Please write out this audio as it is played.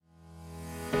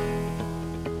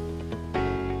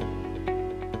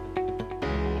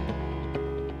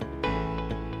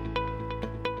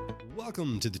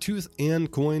Welcome to the Tooth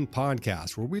and Coin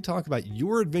podcast, where we talk about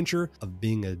your adventure of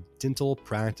being a dental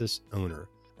practice owner.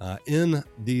 In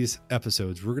these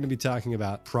episodes, we're going to be talking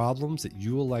about problems that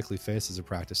you will likely face as a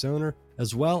practice owner,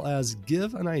 as well as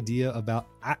give an idea about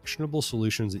actionable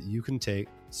solutions that you can take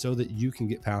so that you can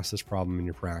get past this problem in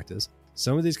your practice.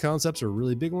 Some of these concepts are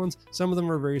really big ones. Some of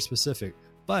them are very specific,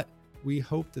 but we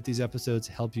hope that these episodes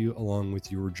help you along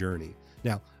with your journey.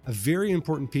 Now, a very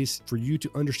important piece for you to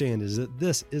understand is that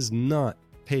this is not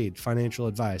paid financial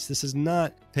advice. This is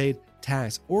not paid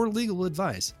tax or legal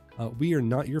advice. We are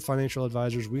not your financial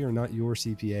advisors. We are not your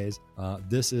CPAs.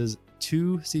 This is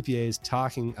two CPAs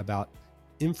talking about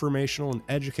informational and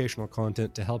educational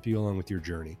content to help you along with your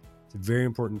journey. It's a very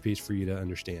important piece for you to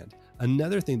understand.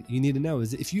 Another thing that you need to know is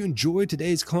that if you enjoy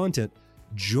today's content,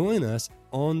 join us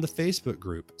on the Facebook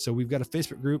group. So we've got a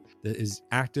Facebook group that is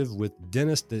active with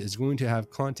dentists that is going to have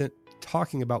content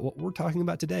talking about what we're talking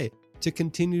about today to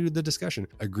continue the discussion.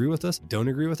 Agree with us, don't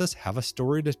agree with us, have a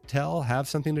story to tell, have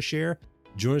something to share,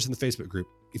 join us in the Facebook group.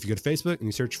 If you go to Facebook and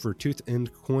you search for Tooth and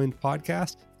Coin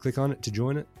Podcast, click on it to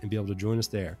join it and be able to join us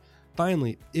there.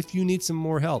 Finally, if you need some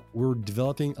more help, we're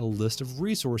developing a list of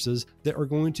resources that are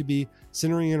going to be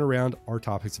centering in around our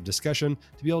topics of discussion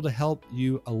to be able to help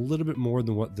you a little bit more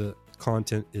than what the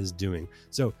content is doing.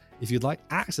 So if you'd like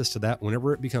access to that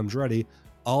whenever it becomes ready,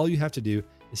 all you have to do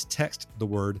is text the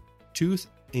word Tooth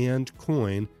and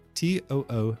Coin,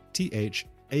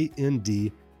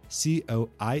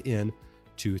 TOOTHANDCOIN,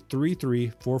 to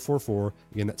 33444.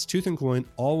 Again, that's Tooth and Coin,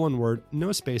 all one word,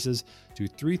 no spaces, to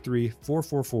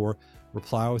 33444.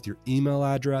 Reply with your email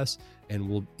address, and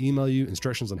we'll email you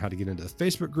instructions on how to get into the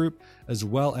Facebook group, as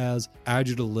well as add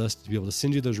you to the list to be able to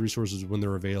send you those resources when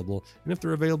they're available. And if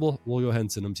they're available, we'll go ahead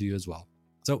and send them to you as well.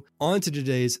 So on to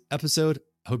today's episode.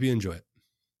 I hope you enjoy it.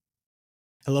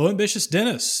 Hello, ambitious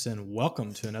dentists, and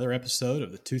welcome to another episode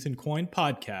of the Tooth and Coin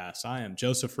podcast. I am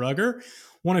Joseph Rugger,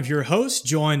 one of your hosts,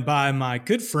 joined by my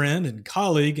good friend and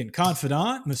colleague and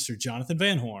confidant, Mr. Jonathan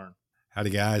Van Horn.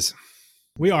 Howdy, guys.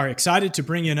 We are excited to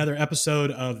bring you another episode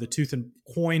of the Tooth and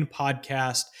Coin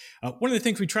podcast. One of the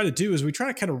things we try to do is we try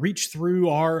to kind of reach through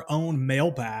our own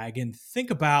mailbag and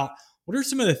think about what are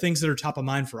some of the things that are top of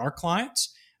mind for our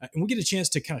clients. And we get a chance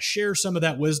to kind of share some of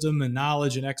that wisdom and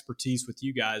knowledge and expertise with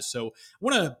you guys. So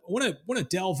I want to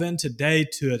delve in today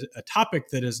to a topic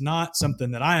that is not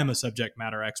something that I am a subject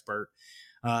matter expert.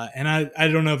 And I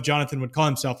don't know if Jonathan would call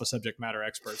himself a subject matter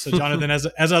expert. So Jonathan,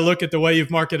 as I look at the way you've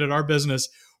marketed our business,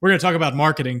 we're going to talk about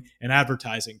marketing and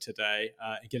advertising today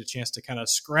and get a chance to kind of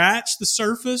scratch the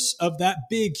surface of that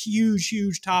big,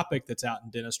 huge topic that's out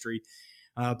in dentistry.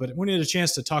 But we need a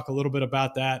chance to talk a little bit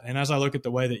about that. And as I look at the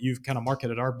way that you've kind of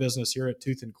marketed our business here at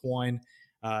Tooth and Coin,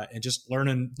 and just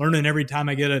learning every time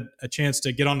I get a chance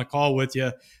to get on the call with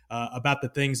you about the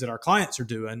things that our clients are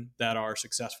doing that are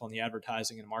successful in the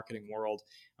advertising and marketing world.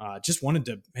 Just wanted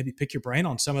to maybe pick your brain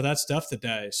on some of that stuff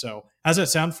today. So how's that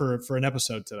sound for an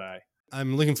episode today?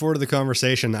 I'm looking forward to the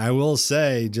conversation. I will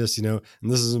say just, and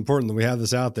this is important that we have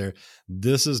this out there.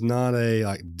 This is not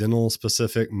a dental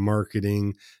specific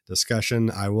marketing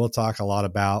discussion. I will talk a lot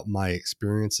about my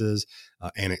experiences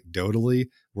anecdotally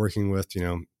working with,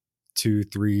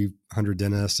 200-300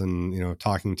 dentists and,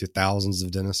 talking to thousands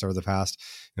of dentists over the past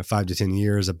 5 to 10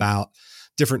 years about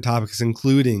different topics,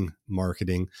 including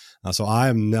marketing. So I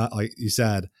am not, like you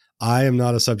said, I am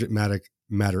not a subject matter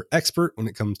expert when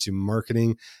it comes to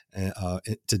marketing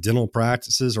to dental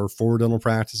practices or for dental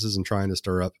practices and trying to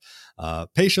stir up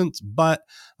patients, but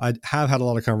I have had a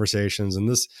lot of conversations, and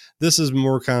this is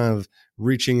more kind of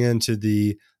reaching into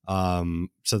the to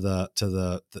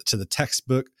the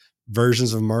textbook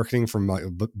versions of marketing from my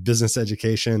business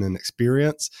education and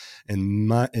experience,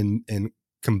 and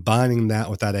combining that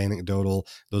with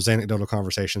those anecdotal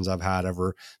conversations I've had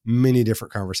over many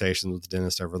different conversations with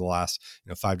dentists over the last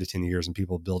 5 to 10 years, and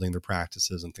people building their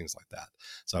practices and things like that.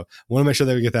 So I want to make sure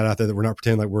that we get that out there, that we're not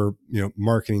pretending like we're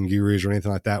marketing gurus or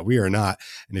anything like that. We are not.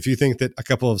 And if you think that a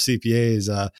couple of CPAs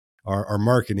are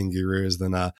marketing gurus,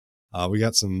 then we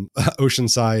got some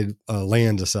oceanside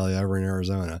land to sell you over in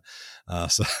Arizona.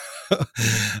 So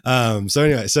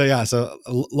anyway, so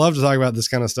love to talk about this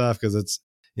kind of stuff because it's,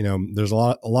 there's a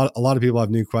lot of people have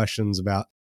new questions about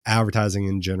advertising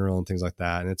in general and things like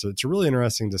that. And it's a really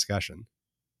interesting discussion.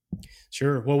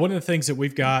 Sure. Well, one of the things that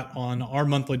we've got on our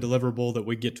monthly deliverable that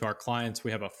we get to our clients,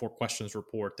 we have a 4 questions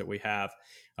report that we have.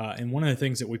 And one of the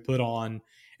things that we put on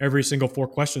every single 4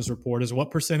 questions report is what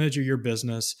percentage of your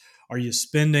business are you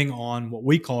spending on what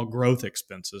we call growth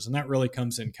expenses? And that really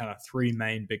comes in kind of 3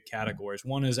 main big categories.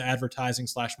 One is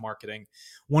advertising/marketing,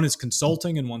 one is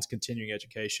consulting, and one's continuing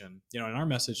education. And our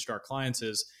message to our clients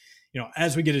is,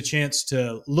 as we get a chance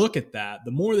to look at that,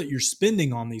 the more that you're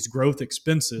spending on these growth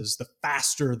expenses, the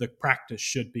faster the practice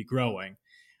should be growing.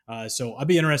 So I'd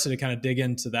be interested to kind of dig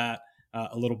into that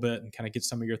a little bit and kind of get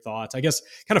some of your thoughts. I guess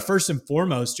kind of first and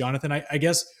foremost, Jonathan, I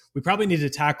guess we probably need to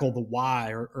tackle the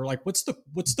why, or like what's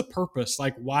the purpose?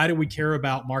 Like, why do we care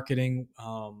about marketing?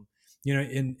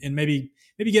 And maybe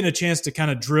getting a chance to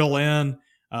kind of drill in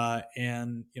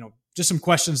and just some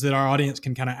questions that our audience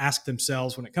can kind of ask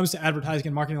themselves when it comes to advertising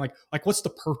and marketing, like what's the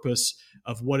purpose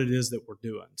of what it is that we're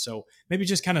doing? So maybe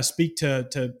just kind of speak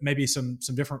to maybe some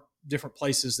different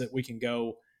places that we can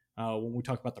go when we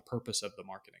talk about the purpose of the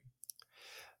marketing.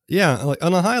 Yeah, like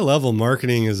on a high level,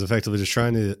 marketing is effectively just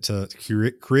trying to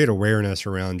create awareness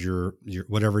around your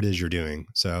whatever it is you're doing.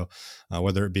 So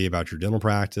whether it be about your dental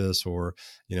practice or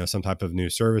some type of new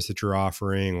service that you're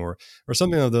offering or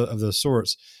something of those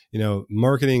sorts,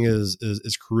 marketing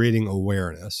is creating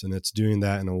awareness, and it's doing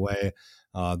that in a way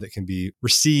that can be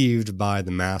received by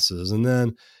the masses. And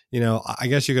then I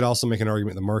guess you could also make an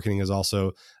argument that marketing is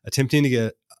also attempting to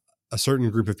get a certain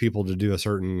group of people to do a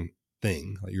certain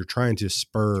thing. Like you're trying to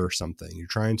spur something. You're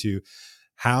trying to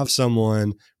have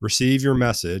someone receive your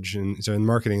message. And so in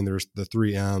marketing, there's the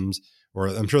 3 M's, or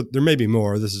I'm sure there may be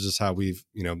more. This is just how we've,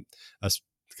 us,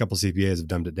 a couple of CPAs have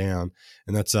dumbed it down.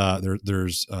 And that's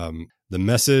there's the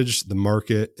message, the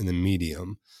market, and the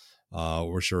medium,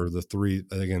 which are the 3.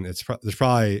 Again, there's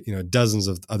probably dozens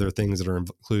of other things that are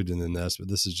included in this, but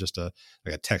this is just a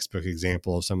textbook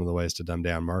example of some of the ways to dumb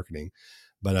down marketing.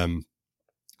 But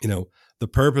the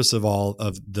purpose of all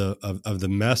of the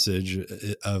message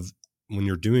of when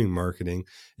you're doing marketing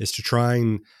is to try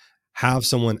and have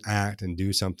someone act and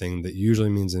do something that usually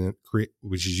means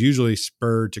which is usually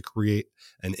spurred to create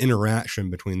an interaction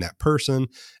between that person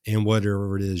and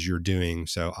whatever it is you're doing.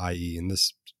 So, i.e., in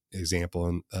this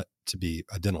example, to be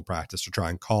a dental practice, to try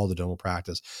and call the dental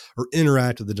practice or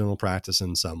interact with the dental practice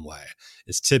in some way.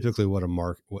 It's typically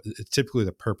it's typically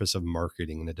the purpose of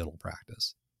marketing in a dental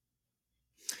practice.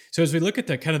 So as we look at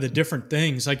the kind of the different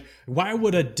things, like why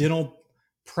would a dental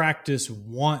practice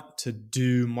want to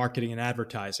do marketing and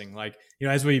advertising? Like,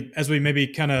 as we maybe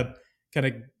kind of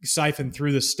siphon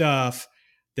through the stuff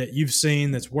that you've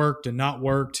seen that's worked and not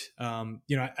worked, I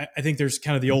think there's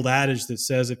kind of the old adage that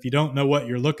says if you don't know what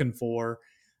you're looking for,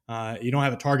 you don't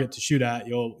have a target to shoot at,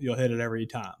 you'll hit it every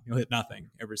time. You'll hit nothing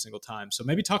every single time. So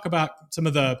maybe talk about some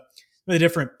of the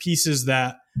different pieces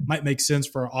that might make sense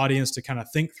for our audience to kind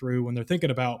of think through when they're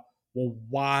thinking about, well,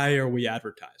 why are we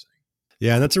advertising?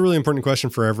 Yeah, that's a really important question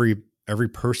for every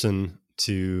person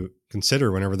to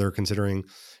consider whenever they're considering,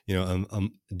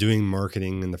 doing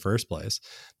marketing in the first place.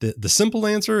 The simple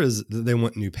answer is that they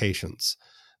want new patients.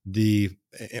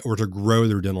 Or to grow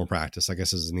their dental practice, I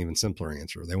guess, is an even simpler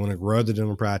answer. They want to grow the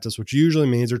dental practice, which usually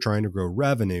means they're trying to grow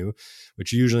revenue,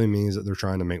 which usually means that they're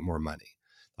trying to make more money.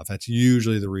 That's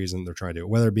usually the reason they're trying to do it,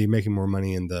 whether it be making more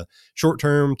money in the short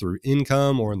term through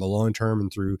income or in the long term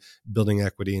and through building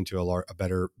equity into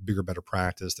a bigger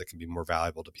practice that can be more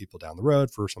valuable to people down the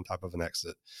road for some type of an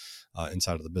exit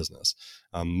inside of the business.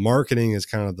 Marketing is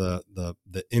kind of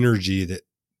the energy that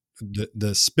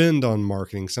the spend on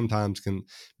marketing sometimes can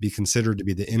be considered to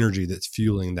be the energy that's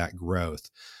fueling that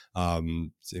growth,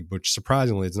 which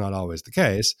surprisingly is not always the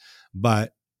case,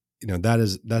 but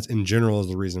that's in general is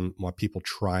the reason why people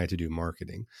try to do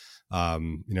marketing.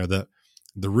 The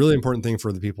really important thing for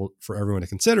everyone to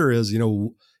consider is, you're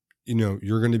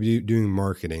going to be doing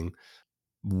marketing.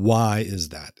 Why is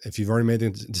that? If you've already made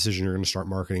the decision, you're going to start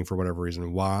marketing for whatever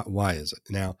reason. Why is it?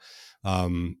 Now,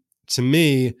 to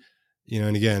me,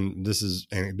 and again, this is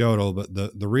anecdotal, but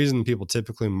the reason people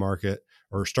typically market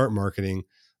or start marketing,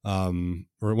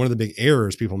 or one of the big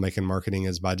errors people make in marketing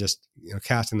is by just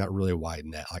casting that really wide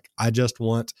net. Like, I just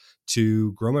want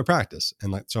to grow my practice,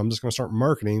 and so I'm just going to start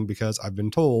marketing because I've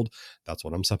been told that's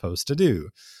what I'm supposed to do,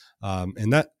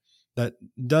 and that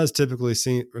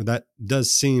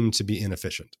does seem to be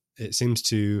inefficient. It seems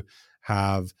to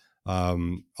have a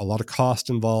lot of cost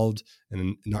involved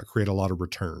and not create a lot of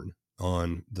return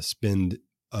on the spend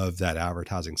of that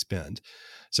advertising spend.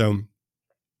 So,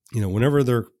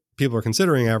 whenever people are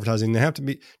considering advertising, they have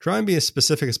to try and be as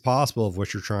specific as possible of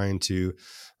what you're trying to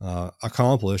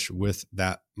accomplish with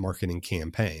that marketing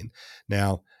campaign.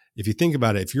 Now, if you think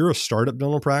about it, if you're a startup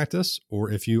dental practice, or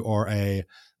if you are an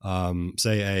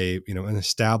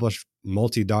established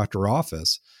multi-doctor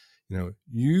office,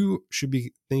 you should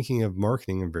be thinking of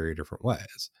marketing in very different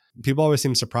ways. People always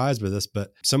seem surprised by this,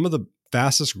 but some of the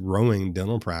fastest growing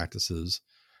dental practices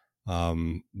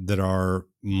that are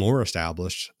more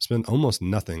established spend almost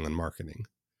nothing on marketing.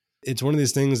 it's one of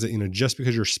these things that, just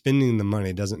because you're spending the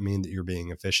money doesn't mean that you're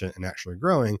being efficient and actually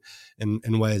growing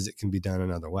in ways that can be done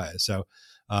in other ways. So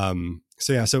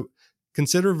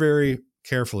consider very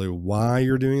carefully why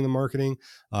you're doing the marketing.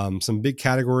 Some big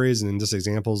categories and just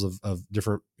examples of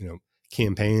different,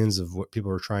 campaigns of what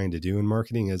people are trying to do in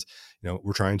marketing is,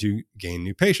 we're trying to gain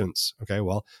new patients. Okay.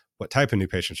 Well, what type of new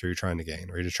patients are you trying to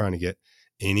gain? Are you just trying to get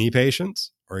any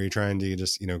patients? Or are you trying to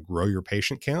just, grow your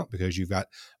patient count because you've got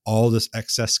all this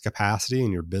excess capacity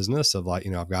in your business of like,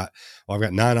 I've got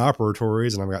 9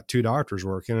 operatories and I've got 2 doctors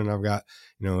working and I've got,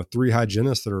 3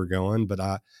 hygienists that are going,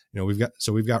 but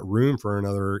we've got room for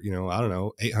another,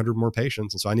 800 more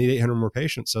patients. And so I need 800 more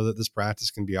patients so that this practice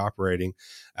can be operating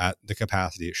at the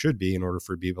capacity it should be in order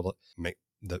for it to be able to make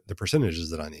the percentages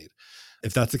that I need.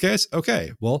 If that's the case,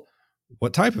 okay, well,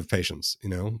 what type of patients,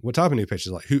 what type of new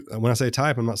patients, like who, when I say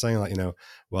type, I'm not saying like,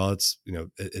 well, it's,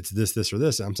 it's this or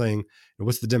this. I'm saying,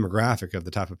 what's the demographic of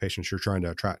the type of patients you're trying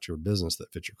to attract to your business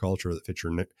that fits your culture, that fits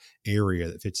your area,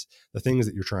 that fits the things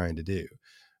that you're trying to do.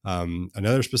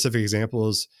 Another specific example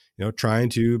is, trying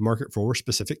to market for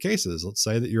specific cases. Let's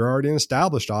say that you're already an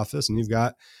established office and you've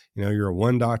got, you're a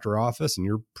 1 doctor office and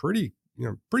you're pretty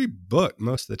booked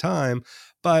most of the time,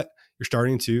 but you're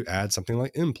starting to add something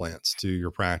like implants to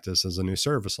your practice as a new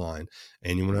service line,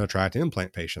 and you want to attract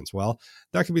implant patients. Well,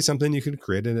 that could be something you could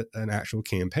create an actual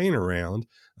campaign around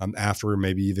after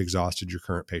maybe you've exhausted your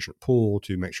current patient pool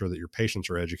to make sure that your patients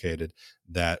are educated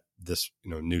that this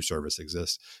new service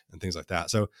exists and things like that.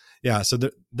 So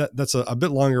that's a bit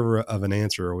longer of an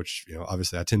answer, which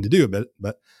obviously I tend to do a bit,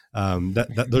 but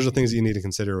those are things that you need to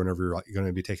consider whenever you're going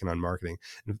to be taking on marketing.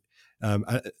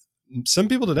 Some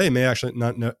people today may actually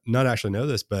not actually know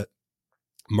this, but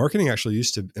marketing actually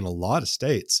used to, in a lot of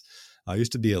states,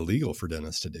 used to be illegal for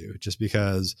dentists to do just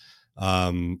because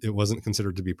it wasn't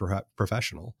considered to be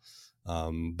professional.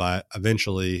 But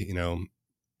eventually,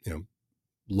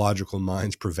 logical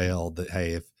minds prevailed that,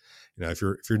 hey, if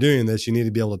you're doing this, you need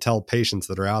to be able to tell patients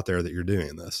that are out there that you're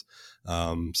doing this.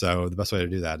 So the best way to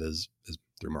do that is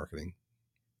through marketing.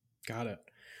 Got it.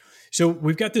 So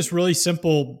we've got this really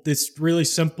simple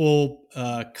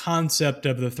concept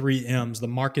of the 3 M's: the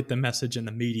market, the message, and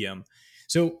the medium.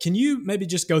 So can you maybe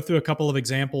just go through a couple of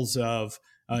examples of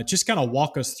just kind of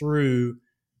walk us through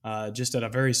just at a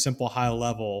very simple high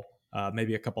level,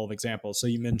 maybe a couple of examples. So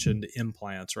you mentioned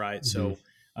implants, right? Mm-hmm. So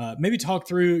maybe talk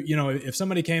through, if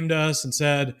somebody came to us and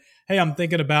said, hey, I'm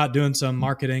thinking about doing some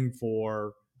marketing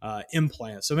for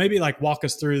implants. So maybe like walk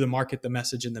us through the market, the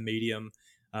message, and the medium.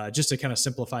 Just to kind of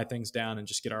simplify things down and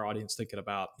just get our audience thinking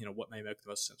about, what may make the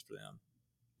most sense for them.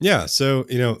 Yeah. So,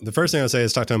 the first thing I would say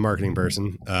is talk to a marketing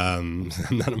person. I'm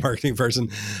not a marketing person,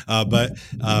 but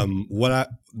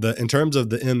in terms of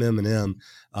the M,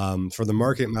 for the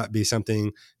market might be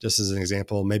something, just as an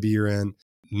example, maybe you're in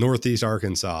Northeast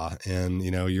Arkansas and,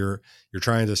 you're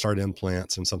trying to start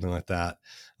implants and something like that.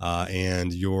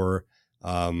 And you're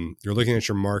looking at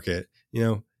your market,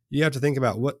 you have to think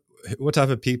about what type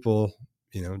of people,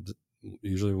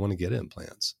 usually want to get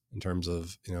implants in terms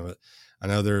of, I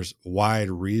know there's wide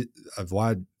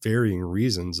varying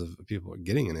reasons of people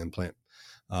getting an implant.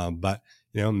 But,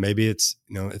 maybe it's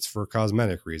for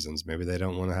cosmetic reasons. Maybe they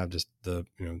don't want to have just the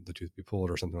tooth be pulled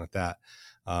or something like that.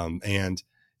 And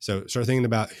so start thinking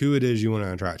about who it is you want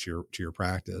to attract to your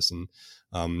practice. And,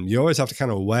 you always have to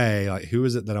kind of weigh like, who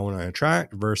is it that I want to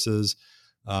attract versus,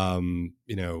 do I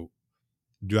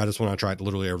just want to attract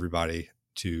literally everybody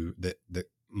that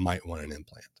might want an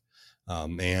implant.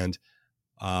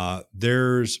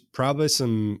 There's probably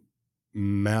some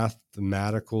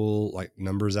mathematical like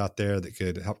numbers out there that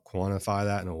could help quantify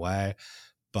that in a way.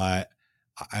 But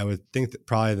I would think that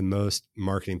probably the most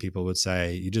marketing people would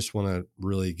say, you just want to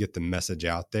really get the message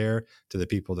out there to the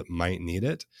people that might need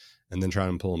it and then try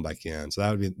and pull them back in. So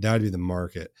that would be the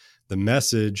market. The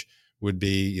message would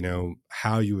be,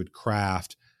 how you would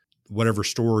craft whatever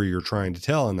story you're trying to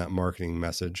tell in that marketing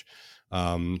message,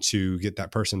 to get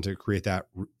that person to create that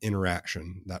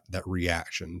interaction, that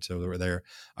reaction. So they're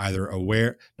either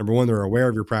aware, number one, they're aware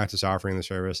of your practice offering the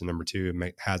service. And number two,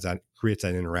 creates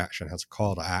that interaction, has a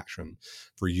call to action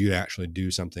for you to actually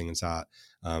do something inside,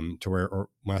 to where, or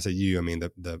when I say you, I mean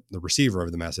the receiver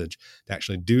of the message, to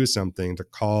actually do something, to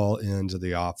call into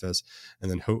the office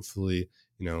and then hopefully,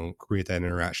 create that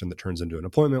interaction that turns into an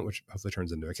appointment, which hopefully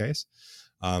turns into a case.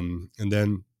 And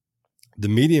then the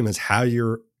medium is how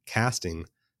you're casting,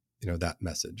 that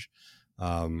message.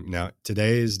 Now,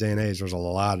 today's day and age, there's a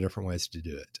lot of different ways to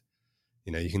do it.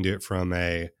 You can do it from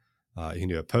you can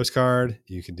do a postcard.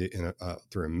 You can do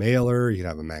through a mailer. You could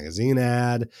have a magazine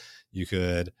ad. You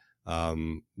could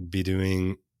be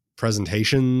doing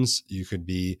presentations. You could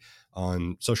be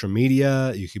on social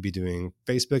media. You could be doing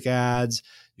Facebook ads.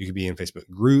 You could be in Facebook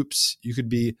groups. You could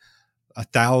be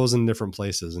 1,000 different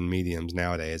places and mediums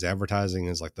nowadays. Advertising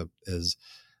is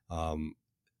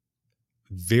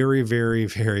very, very,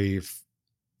 very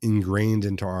ingrained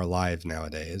into our lives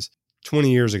nowadays.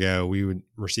 20 years ago, we would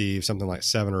receive something like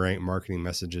 7 or 8 marketing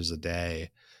messages a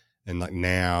day. And like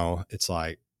now it's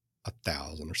like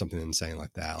 1,000 or something insane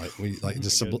like that. Like we like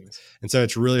and so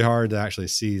it's really hard to actually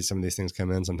see some of these things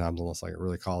come in sometimes unless like it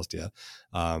really calls to you.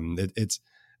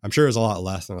 I'm sure it's a lot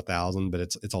less than 1,000, but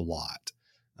it's a lot.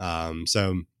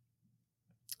 So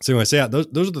anyway, so yeah,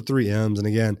 those are the 3 M's. And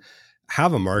again,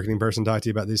 have a marketing person talk to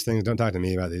you about these things. Don't talk to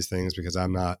me about these things because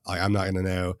I'm not going to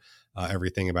know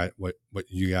everything about what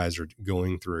you guys are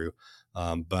going through.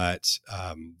 But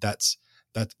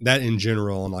that in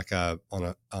general, on like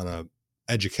on a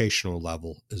educational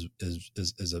level is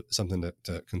something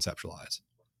to conceptualize.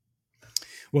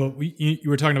 Well, you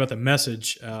were talking about the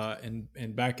message, and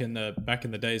back in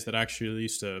the days that I actually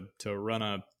used to run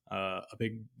a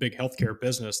big healthcare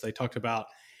business, they talked about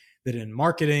that in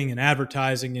marketing and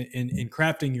advertising and in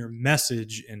crafting your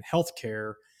message in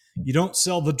healthcare, you don't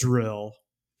sell the drill,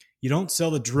 you don't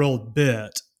sell the drilled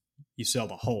bit, you sell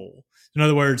the hole. In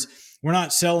other words, we're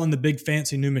not selling the big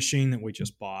fancy new machine that we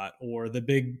just bought or the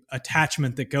big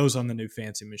attachment that goes on the new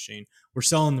fancy machine. We're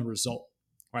selling the result,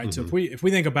 right? Mm-hmm. So if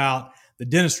we think about the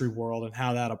dentistry world and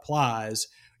how that applies,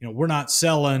 we're not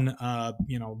selling,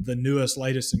 the newest,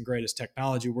 latest, and greatest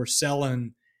technology. We're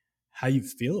selling how you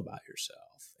feel about yourself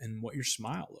and what your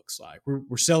smile looks like.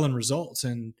 We're selling results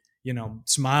and,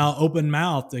 smile open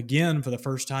mouth again for the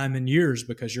first time in years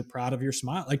because you're proud of your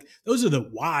smile. Like those are the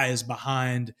whys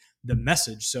behind the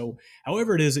message. So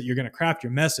however it is that you're going to craft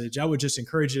your message, I would just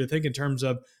encourage you to think in terms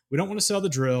of, we don't want to sell the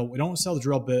drill. We don't want to sell the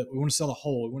drill bit. We want to sell the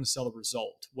whole. We want to sell the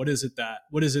result. What is it that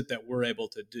we're able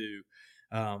to do?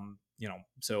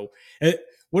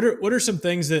 What are some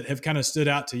things that have kind of stood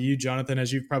out to you, Jonathan,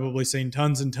 as you've probably seen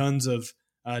tons and tons of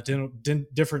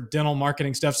different dental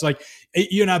marketing stuff? So like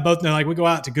you and I both know, like we go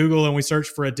out to Google and we search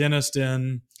for a dentist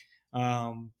in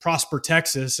Prosper,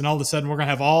 Texas, and all of a sudden we're going to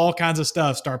have all kinds of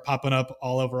stuff start popping up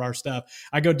all over our stuff.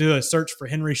 I go do a search for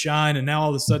Henry Schein, and now all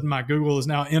of a sudden my Google is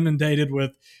now inundated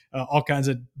with all kinds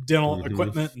of dental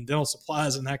equipment and dental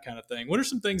supplies and that kind of thing. What are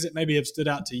some things that maybe have stood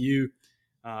out to you,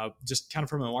 just kind of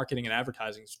from a marketing and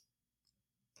advertising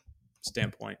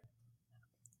standpoint?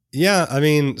 Yeah, I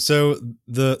mean, so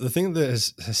the thing that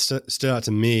has stood out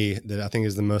to me that I think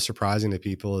is the most surprising to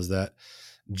people is that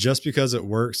just because it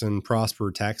works in Prosper,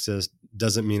 Texas,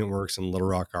 doesn't mean it works in Little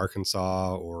Rock,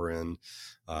 Arkansas, or in,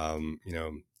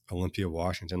 Olympia,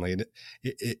 Washington. Like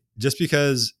it just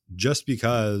because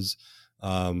it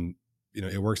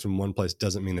works in one place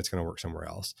doesn't mean it's going to work somewhere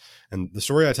else. And the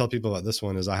story I tell people about this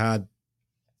one is I had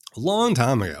a long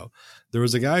time ago, there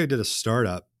was a guy who did a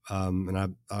startup,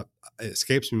 and it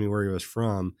escapes me where he was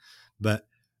from, but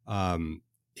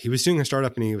he was doing a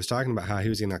startup and he was talking about how he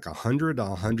was getting like 100 to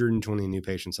 120 new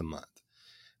patients a month.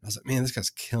 I was like, man, this guy's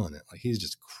killing it. Like he's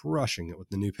just crushing it with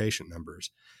the new patient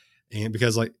numbers. And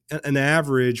because like an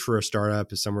average for a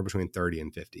startup is somewhere between 30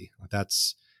 and 50. Like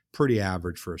that's pretty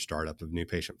average for a startup of new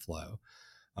patient flow.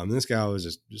 This guy was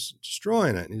just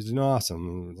destroying it. He's doing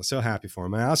awesome. I'm so happy for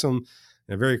him. I asked him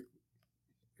very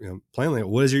plainly,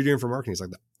 what is he doing for marketing? He's like,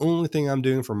 the only thing I'm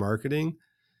doing for marketing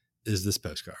is this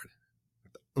postcard.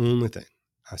 The only thing.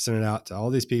 I sent it out to all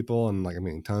these people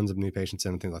and tons of new patients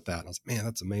and things like that. And I was like, man,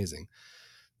 that's amazing.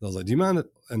 I was like, do you mind?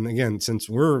 And again, since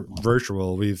we're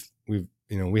virtual, we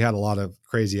had a lot of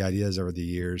crazy ideas over the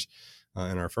years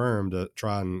in our firm to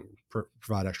try and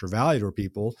provide extra value to our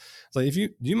people. It's like, do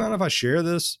you mind if I share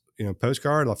this,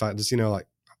 postcard? If I just,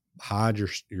 hide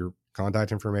your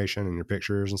contact information and your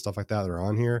pictures and stuff like that are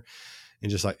on here, and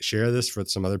just like share this for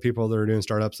some other people that are doing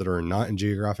startups that are not in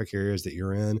geographic areas that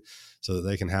you're in, so that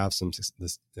they can have some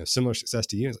similar success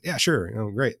to you. Like, yeah, sure,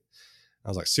 great. I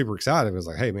was like super excited. I was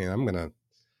like, hey man, I'm gonna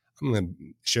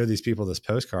show these people this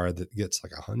postcard that gets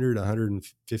like 100,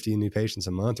 150 new patients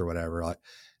a month or whatever. Like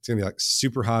it's gonna be like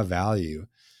super high value.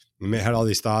 We had all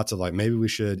these thoughts of like, maybe we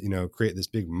should, create this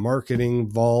big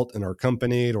marketing vault in our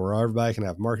company to where everybody can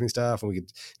have marketing stuff, and we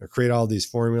could create all these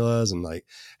formulas and like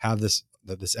have this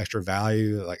extra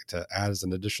value, like to add as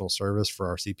an additional service for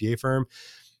our CPA firm.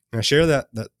 And I shared that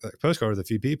postcard with a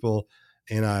few people,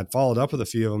 and I had followed up with a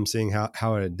few of them, seeing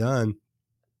how it had done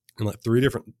in like 3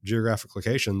 different geographic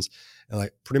locations. And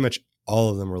like pretty much all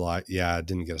of them were like, yeah, I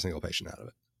didn't get a single patient out of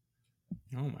it.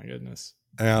 Oh my goodness.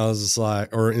 And I was just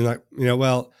like,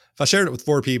 well, if I shared it with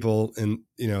 4 people and,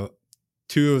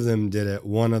 2 of them did it,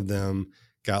 one of them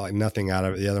got like nothing out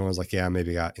of it. The other one was like, yeah,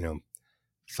 maybe got,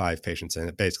 5 patients in,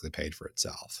 it basically paid for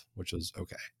itself, which was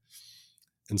okay.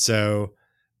 And so,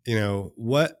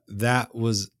 what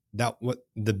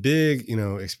the big,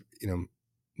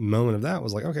 moment of that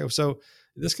was like, okay, so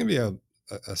this can be a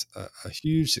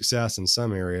huge success in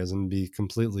some areas and be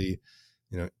completely,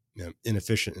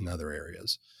 inefficient in other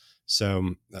areas.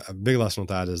 So a big lesson with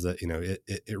that is that,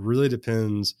 it really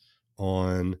depends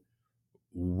on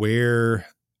who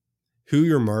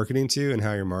you're marketing to and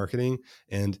how you're marketing,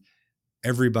 and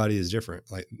everybody is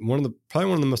different. Like probably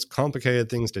one of the most complicated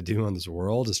things to do in this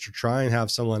world is to try and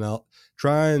have someone else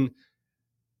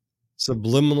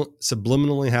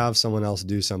subliminally have someone else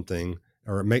do something,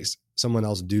 or it makes someone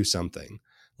else do something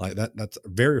like that. That's a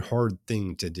very hard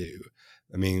thing to do.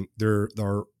 I mean, there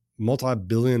are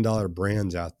multi-billion-dollar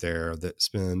brands out there that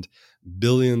spend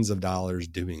billions of dollars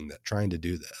doing that, trying to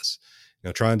do this,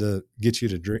 trying to get you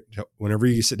to drink whenever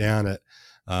you sit down at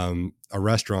a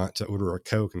restaurant, to order a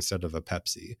Coke instead of a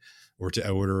Pepsi, or to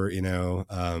order,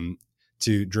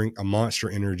 to drink a Monster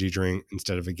Energy drink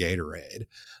instead of a Gatorade.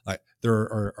 Like there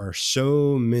are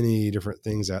so many different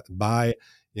things that buy,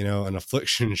 an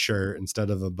Affliction shirt instead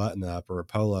of a button up, or a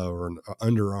polo, or an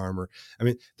Under Armour. I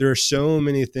mean, there are so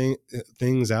many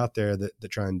things out there that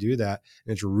try and do that.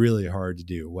 And it's really hard to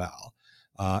do well.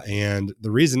 And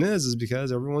the reason is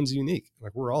because everyone's unique.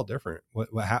 Like we're all different. What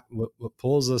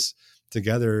pulls us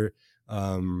together,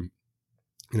 pulls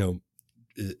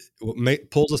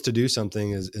us to do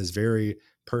something is very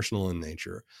personal in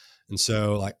nature. And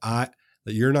so like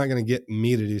that you're not going to get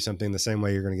me to do something the same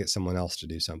way you're going to get someone else to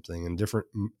do something in different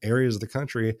areas of the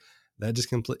country. That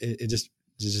just it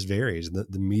just varies. The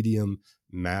medium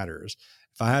matters.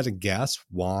 If I had to guess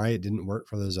why it didn't work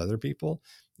for those other people,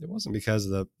 it wasn't because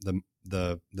the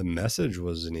message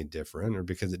was any different, or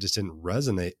because it just didn't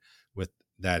resonate with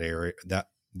that area, that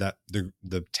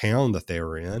the town that they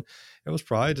were in. It was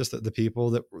probably just that the people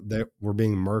that were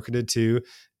being marketed to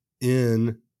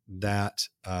in that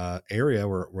area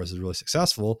where it was really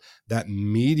successful, that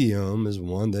medium is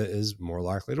one that is more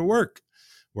likely to work.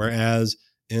 Whereas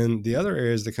in the other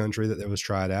areas of the country that was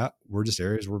tried out were just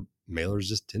areas where mailers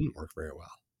just didn't work very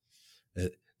well.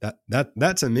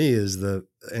 That to me is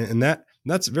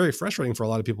that's very frustrating for a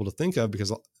lot of people to think of,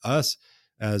 because us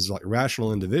as like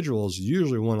rational individuals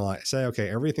usually want to like say, okay,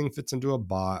 everything fits into a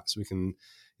box. We can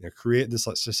create this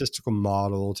like statistical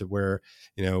model to where,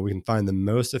 we can find the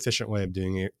most efficient way of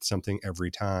doing something every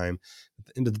time. At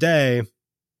the end of the day,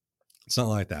 it's not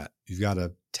like that. You've got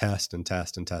to test and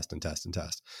test and test and test and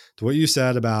test. To what you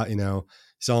said about,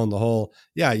 selling the whole,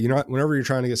 whenever you're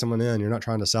trying to get someone in, you're not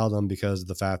trying to sell them because of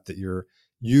the fact that you're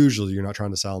not trying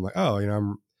to sell them like,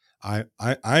 oh,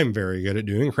 I'm very good at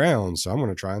doing crowns, so I'm going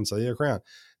to try and sell you a crown.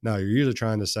 No, you're usually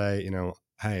trying to say,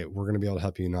 hey, we're going to be able to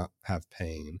help you not have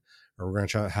pain, or we're going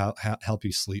to try to help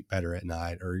you sleep better at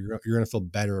night, or you're going to feel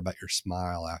better about your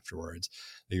smile afterwards.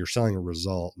 That you're selling a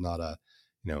result, not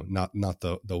not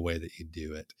the way that you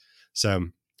do it. So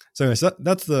anyways,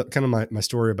 that's the kind of my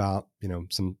story about,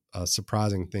 some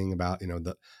surprising thing about,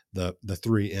 the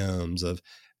 3 M's of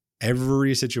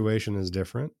every situation is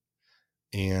different.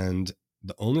 And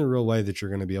the only real way that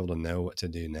you're going to be able to know what to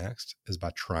do next is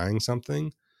by trying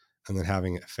something and then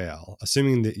having it fail,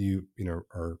 assuming that you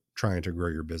are trying to grow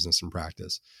your business and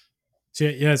practice. So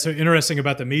yeah, so interesting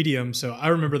about the medium. So I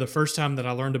remember the first time that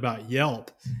I learned about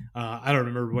Yelp. I don't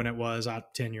remember when it was.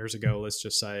 10 years ago, let's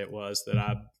just say it was, that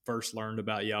I first learned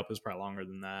about Yelp. It was probably longer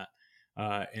than that.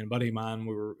 And a buddy of mine,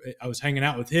 I was hanging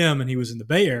out with him, and he was in the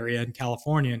Bay Area in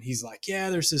California, and he's like, yeah,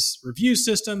 there's this review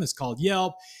system. It's called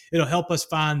Yelp. It'll help us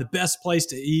find the best place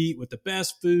to eat with the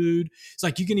best food. It's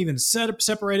like, you can even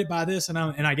separate it by this. And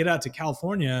I get out to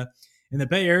California in the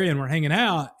Bay Area, and we're hanging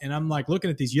out, and I'm like looking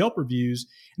at these Yelp reviews,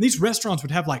 and these restaurants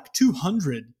would have like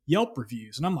 200 Yelp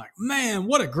reviews. And I'm like, man,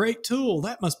 what a great tool.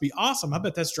 That must be awesome. I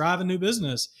bet that's driving new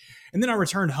business. And then I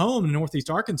returned home to Northeast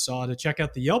Arkansas to check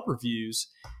out the Yelp reviews,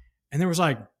 and there was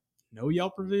like no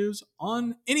Yelp reviews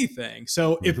on anything.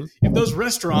 So if those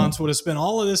restaurants would have spent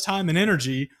all of this time and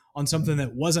energy on something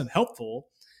that wasn't helpful,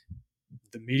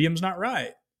 the medium's not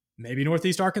right. Maybe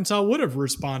Northeast Arkansas would have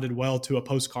responded well to a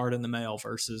postcard in the mail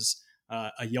versus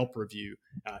a Yelp review.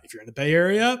 If you're in the Bay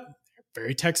Area,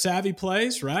 very tech savvy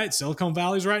place, right? Silicon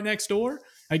Valley's right next door.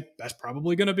 That's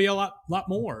probably going to be a lot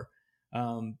more.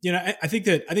 I think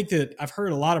that I've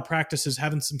heard a lot of practices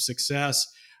having some success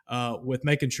with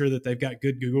making sure that they've got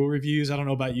good Google reviews. I don't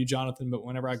know about you, Jonathan, but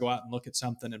whenever I go out and look at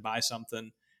something and buy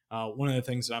something, one of the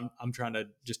things that I'm trying to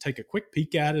just take a quick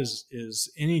peek at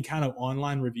is any kind of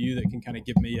online review that can kind of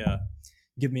give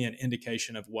me an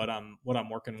indication of what I'm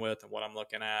working with and what I'm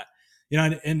looking at.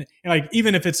 And like,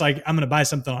 even if it's like I'm going to buy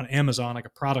something on Amazon, like a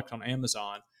product on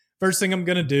Amazon, first thing I'm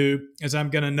going to do is I'm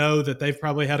going to know that they've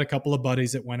probably had a couple of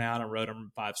buddies that went out and wrote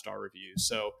them 5-star reviews.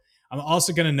 So I'm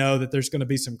also going to know that there's going to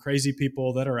be some crazy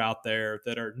people that are out there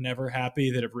that are never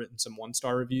happy, that have written some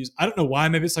 1-star reviews. I don't know why.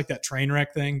 Maybe it's like that train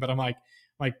wreck thing, but I'm like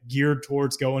geared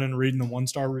towards going and reading the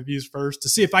 1-star reviews first to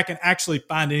see if I can actually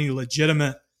find any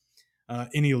legitimate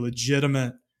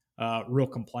real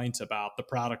complaints about the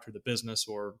product or the business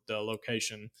or the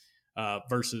location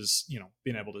versus,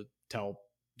 being able to tell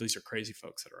these are crazy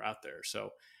folks that are out there. So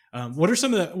what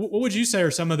would you say are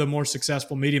some of the more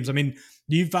successful mediums? I mean,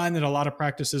 do you find that a lot of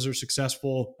practices are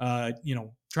successful,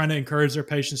 trying to encourage their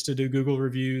patients to do Google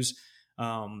reviews?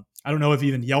 I don't know if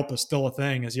even Yelp is still a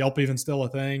thing. Is Yelp even still a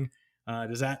thing?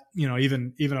 Does that,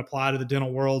 even apply to the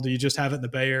dental world? Do you just have it in the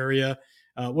Bay Area?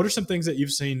 What are some things that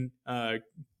you've seen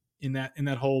in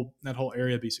that whole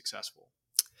area be successful?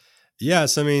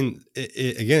 Yes, I mean,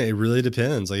 it really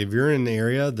depends. Like if you're in an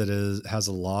area that has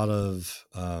a lot of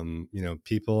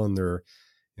people in their,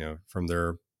 from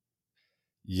their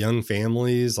young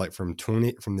families, like from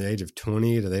the age of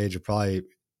 20 to the age of probably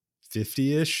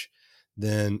 50-ish,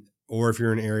 then, or if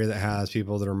you're in an area that has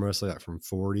people that are mostly like from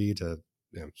 40 to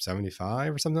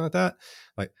 75 or something like that,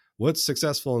 like what's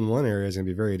successful in one area is going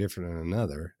to be very different in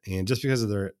another. And just because of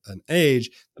their an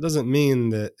age, that doesn't mean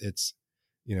that it's,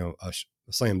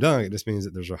 a slam dunk. It just means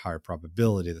that there's a higher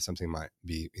probability that something might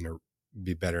be,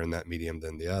 be better in that medium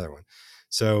than the other one.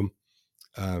 So,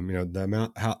 the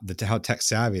amount, how tech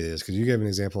savvy it is, because you gave an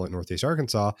example at Northeast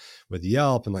Arkansas with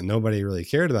Yelp, and like nobody really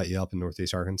cared about Yelp in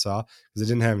Northeast Arkansas because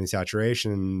it didn't have any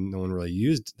saturation and no one really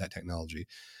used that technology.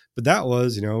 But that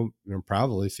was,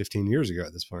 probably 15 years ago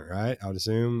at this point, right? I would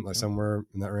assume like somewhere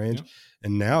in that range. Yep.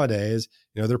 And nowadays,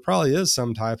 there probably is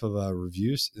some type of a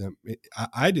reviews.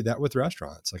 I do that with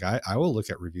restaurants. Like I will look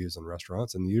at reviews on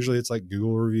restaurants, and usually it's like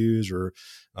Google reviews or,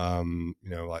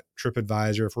 like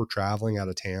TripAdvisor. If we're traveling out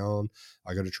of town,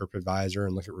 I go to TripAdvisor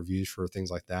and look at reviews for things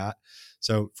like that.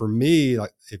 So for me,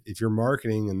 like if you're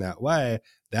marketing in that way,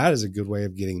 that is a good way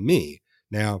of getting me.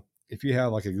 Now, if you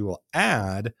have like a Google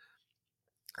ad,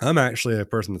 I'm actually a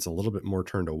person that's a little bit more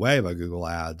turned away by Google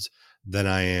ads than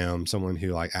I am someone who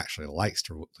like actually likes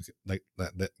to like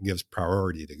that gives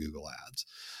priority to Google ads.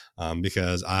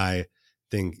 Because I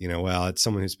think, it's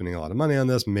someone who's spending a lot of money on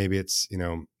this. Maybe it's,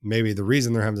 maybe the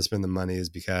reason they're having to spend the money is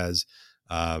because,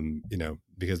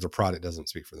 because their product doesn't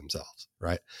speak for themselves.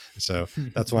 Right. So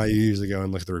that's why you usually go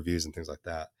and look at the reviews and things like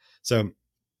that. So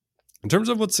in terms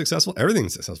of what's successful,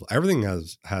 everything's successful. Everything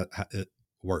it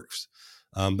works.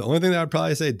 The only thing that I'd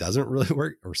probably say doesn't really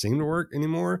work or seem to work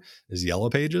anymore is Yellow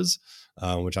Pages,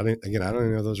 which I don't even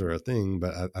know if those are a thing,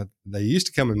 but they used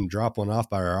to come and drop one off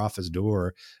by our office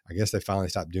door. I guess they finally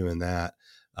stopped doing that.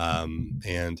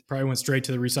 And probably went straight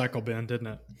to the recycle bin, didn't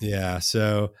it? Yeah.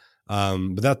 So,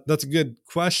 but that's a good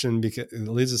question, because it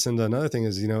leads us into another thing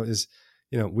is,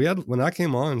 we had, when I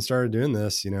came on and started doing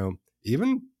this,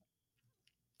 even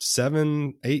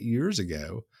 7-8 years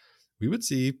ago, we would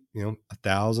see,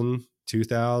 $1,000,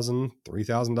 $2,000,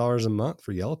 $3,000 a month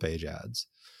for Yellow Page ads.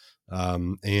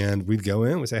 And we'd go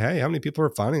in, we'd say, hey, how many people are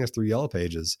finding us through Yellow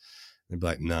Pages? And they'd be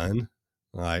like, none.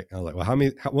 I was like, well,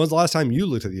 when was the last time you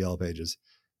looked at the Yellow Pages?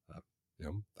 I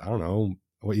don't know.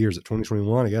 What year is it?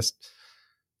 2021, I guess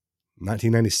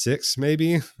 1996,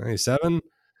 maybe 97.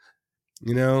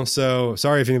 So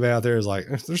sorry if anybody out there is like,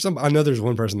 I know there's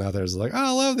one person out there is like, oh,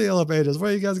 I love the Yellow Pages. Why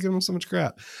are you guys giving them so much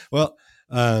crap? Well,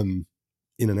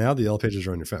 now the Yellow Pages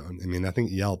are on your phone. I mean, I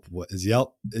think Yelp is the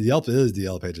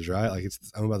Yellow Pages, right? Like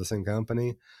it's owned by the same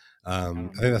company. I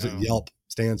think that's what Yelp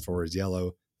stands for, is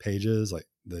Yellow Pages. Like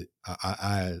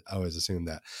I always assumed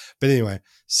that, but anyway,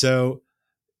 so,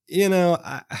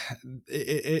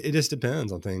 it just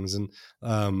depends on things. And,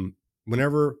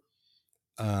 whenever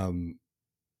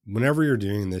you're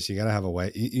doing this, you got to have a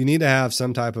way, you need to have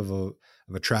some type of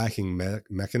a tracking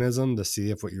mechanism to see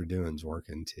if what you're doing is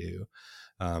working too.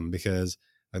 Because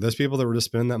like those people that were just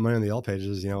spending that money on the Yellow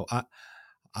Pages,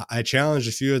 I challenged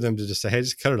a few of them to just say, hey,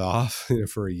 just cut it off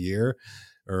for a year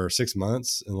or 6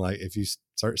 months. And like, if you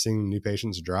start seeing new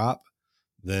patients drop,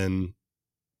 then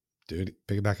dude,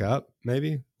 pick it back up,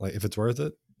 maybe, like if it's worth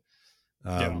it.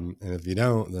 And if you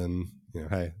don't, then,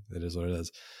 hey, it is what it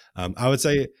is. I would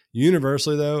say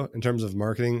universally though, in terms of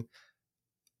marketing,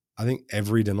 I think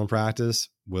every dental practice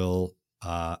will,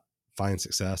 find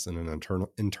success in an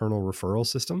internal referral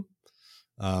system.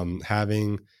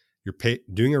 Having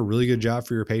doing a really good job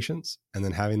for your patients and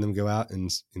then having them go out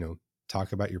and,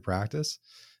 talk about your practice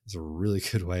is a really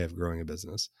good way of growing a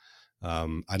business. I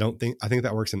think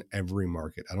that works in every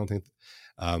market. I don't think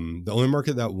the only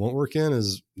market that won't work in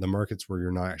is the markets where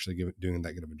you're not actually doing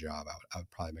that good of a job. I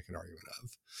would probably make an argument of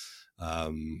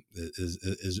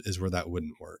is where that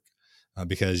wouldn't work.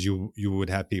 Because you would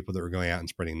have people that were going out and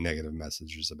spreading negative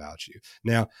messages about you.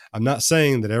 Now, I'm not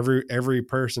saying that every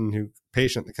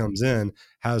patient that comes in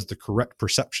has the correct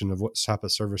perception of what type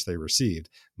of service they received.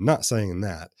 I'm not saying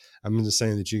that. I'm just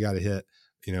saying that you got to hit,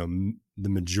 the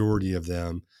majority of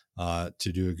them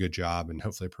to do a good job and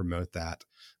hopefully promote that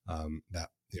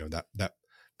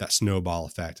snowball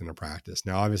effect in a practice.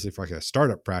 Now, obviously, for like a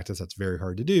startup practice, that's very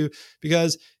hard to do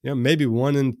because, maybe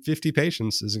 1 in 50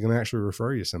 patients is going to actually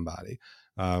refer you to somebody.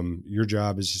 Your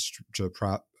job is just to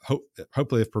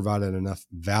hopefully have provided enough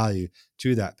value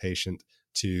to that patient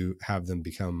to have them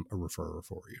become a referrer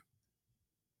for you.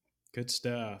 Good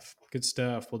stuff. Good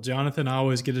stuff. Well, Jonathan, I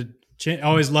always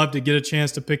always love to get a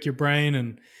chance to pick your brain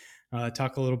and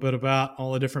talk a little bit about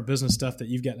all the different business stuff that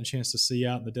you've gotten a chance to see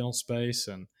out in the dental space.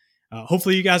 And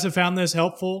hopefully you guys have found this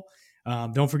helpful.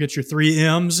 Don't forget your 3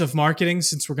 M's of marketing,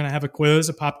 since we're going to have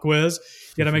a pop quiz.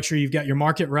 You got to make sure you've got your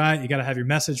market right. You got to have your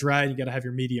message right. You got to have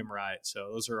your medium right.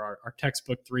 So those are our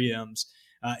textbook 3 M's.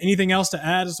 Anything else to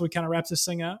add as we kind of wrap this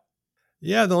thing up?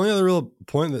 Yeah, the only other real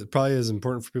point that probably is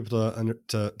important for people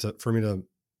for me to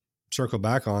circle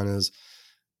back on is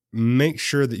make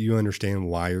sure that you understand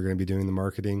why you're going to be doing the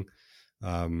marketing.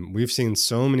 We've seen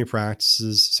so many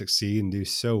practices succeed and do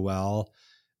so well.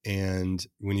 And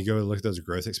when you go look at those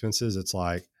growth expenses, it's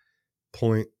like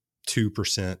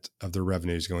 0.2% of their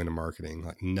revenues going to marketing,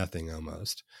 like nothing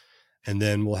almost. And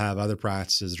then we'll have other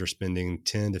practices that are spending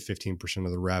 10 to 15%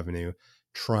 of the revenue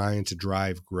trying to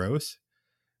drive growth.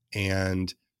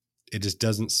 And it just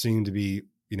doesn't seem to be,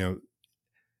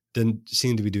 doing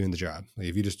the job. Like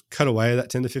if you just cut away that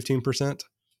 10 to 15%,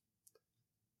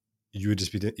 you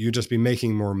would just be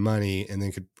making more money, and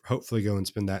then could hopefully go and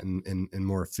spend that in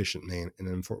more efficient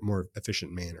more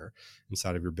efficient manner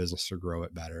inside of your business to grow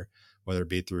it better, whether it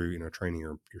be through, training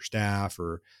your staff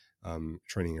or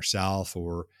training yourself,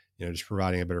 or, just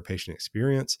providing a better patient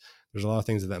experience. There's a lot of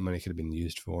things that money could have been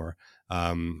used for.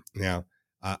 Now,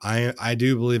 I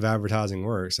do believe advertising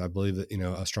works. I believe that,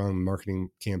 a strong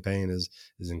marketing campaign is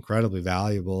incredibly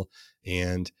valuable.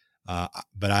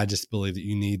 But I just believe that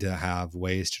you need to have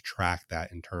ways to track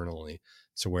that internally,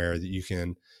 to where that you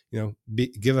can,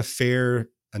 give a fair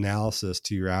analysis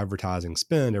to your advertising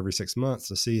spend every 6 months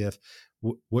to see if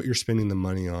what you're spending the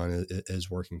money on is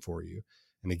working for you.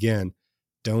 And again,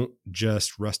 don't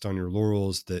just rest on your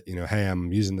laurels that, hey,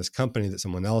 I'm using this company that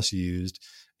someone else used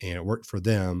and it worked for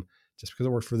them. Just because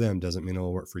it worked for them doesn't mean it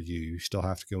will work for you. You still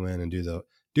have to go in and do the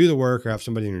work, or have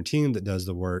somebody in your team that does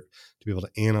the work to be able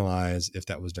to analyze if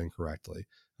that was done correctly.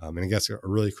 And I guess a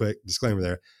really quick disclaimer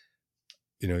there,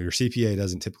 your CPA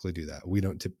doesn't typically do that. We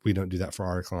don't do that for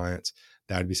our clients.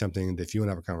 That would be something that if you want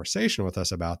to have a conversation with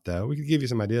us about, though, we could give you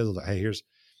some ideas of, hey, here's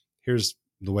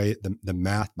the way, the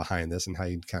math behind this and how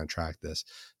you kind of track this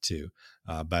too.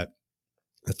 But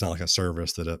it's not like a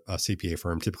service that a CPA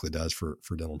firm typically does for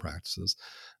dental practices.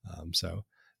 But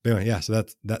anyway, yeah. So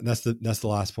that's the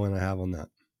last point I have on that.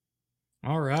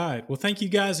 All right. Well, thank you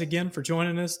guys again for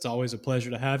joining us. It's always a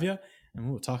pleasure to have you, and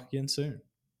we'll talk again soon.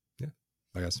 Yeah.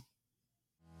 Bye, guys.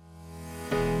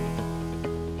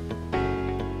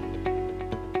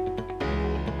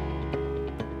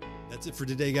 That's it for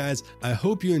today, guys. I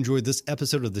hope you enjoyed this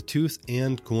episode of the Tooth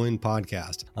and Coin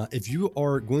podcast. If you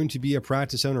are going to be a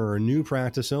practice owner or a new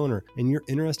practice owner and you're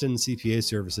interested in CPA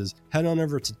services, head on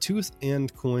over to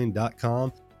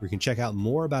toothandcoin.com, where you can check out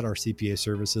more about our CPA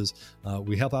services.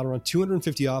 We help out around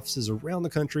 250 offices around the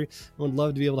country, and would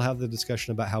love to be able to have the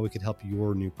discussion about how we could help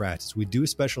your new practice. We do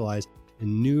specialize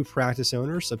in new practice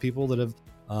owners, so people that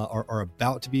are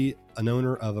about to be an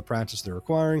owner of a practice they're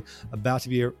acquiring, about to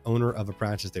be an owner of a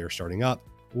practice they are starting up,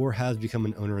 or has become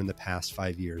an owner in the past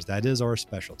 5 years. That is our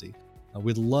specialty.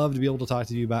 We'd love to be able to talk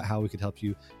to you about how we could help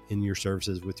you in your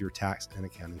services with your tax and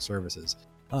accounting services.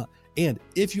 And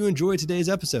if you enjoyed today's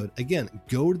episode, again,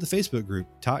 go to the Facebook group,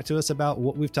 talk to us about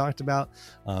what we've talked about,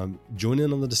 join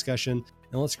in on the discussion,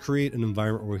 and let's create an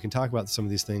environment where we can talk about some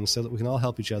of these things so that we can all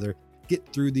help each other get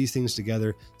through these things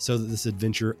together, so that this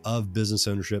adventure of business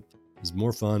ownership is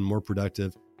more fun, more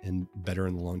productive, and better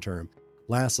in the long term.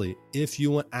 Lastly, if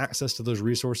you want access to those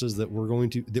resources that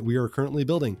we are currently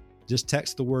building, just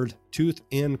text the word Tooth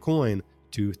and Coin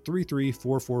to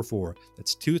 33444.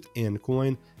 That's Tooth and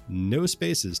Coin, no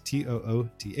spaces,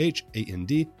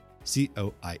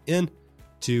 TOOTHANDCOIN,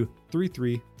 to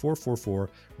 33444.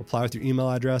 Reply with your email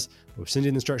address. We'll send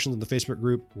you the instructions in the Facebook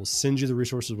group. We'll send you the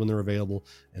resources when they're available,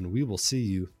 and we will see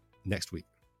you next week.